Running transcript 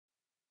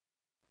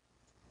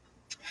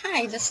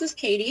Hi, this is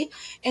Katie.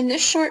 In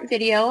this short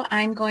video,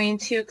 I'm going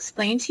to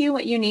explain to you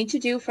what you need to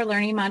do for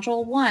Learning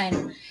Module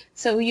 1.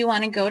 So you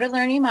want to go to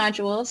Learning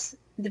Modules.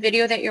 The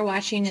video that you're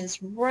watching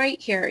is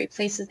right here. It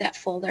replaces that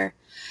folder.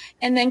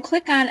 And then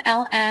click on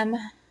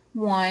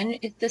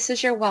LM1. This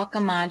is your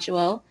welcome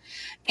module.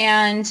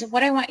 And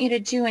what I want you to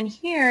do in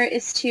here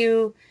is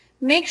to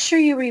make sure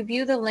you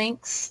review the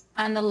links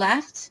on the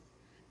left.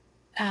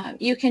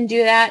 You can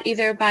do that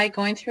either by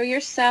going through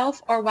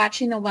yourself or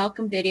watching the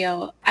welcome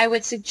video. I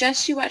would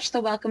suggest you watch the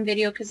welcome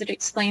video because it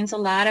explains a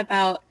lot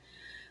about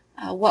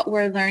what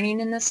we're learning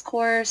in this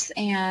course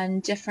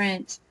and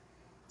different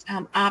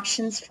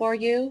options for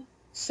you.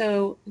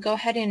 So go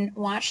ahead and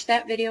watch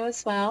that video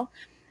as well.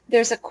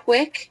 There's a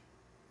quick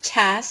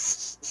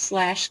test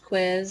 /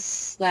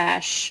 quiz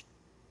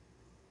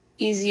 /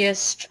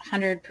 easiest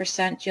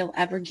 100% you'll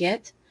ever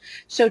get.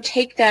 So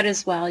take that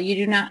as well. You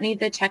do not need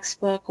the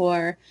textbook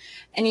or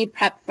any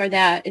prep for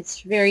that.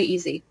 It's very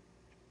easy.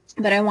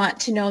 But I want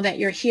to know that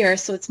you're here,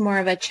 so it's more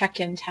of a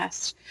check-in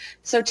test.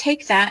 So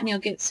take that and you'll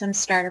get some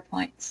starter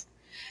points.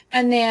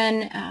 And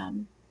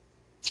then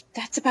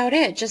that's about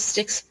it. Just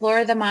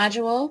explore the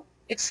module,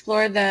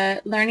 explore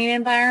the learning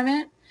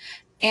environment,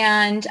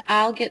 and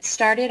I'll get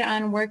started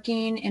on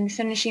working and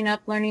finishing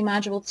up Learning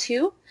Module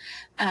 2.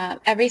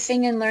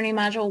 Everything in Learning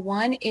Module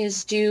 1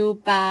 is due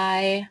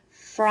by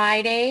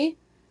Friday,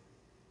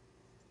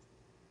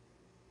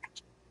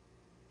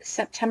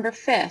 September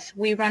 5th.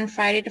 We run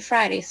Friday to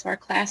Friday, so our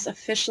class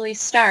officially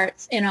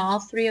starts in all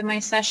 3 of my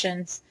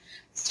sessions.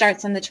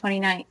 Starts on the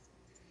 29th.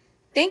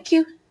 Thank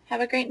you.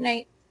 Have a great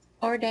night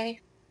or day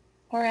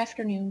or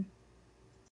afternoon.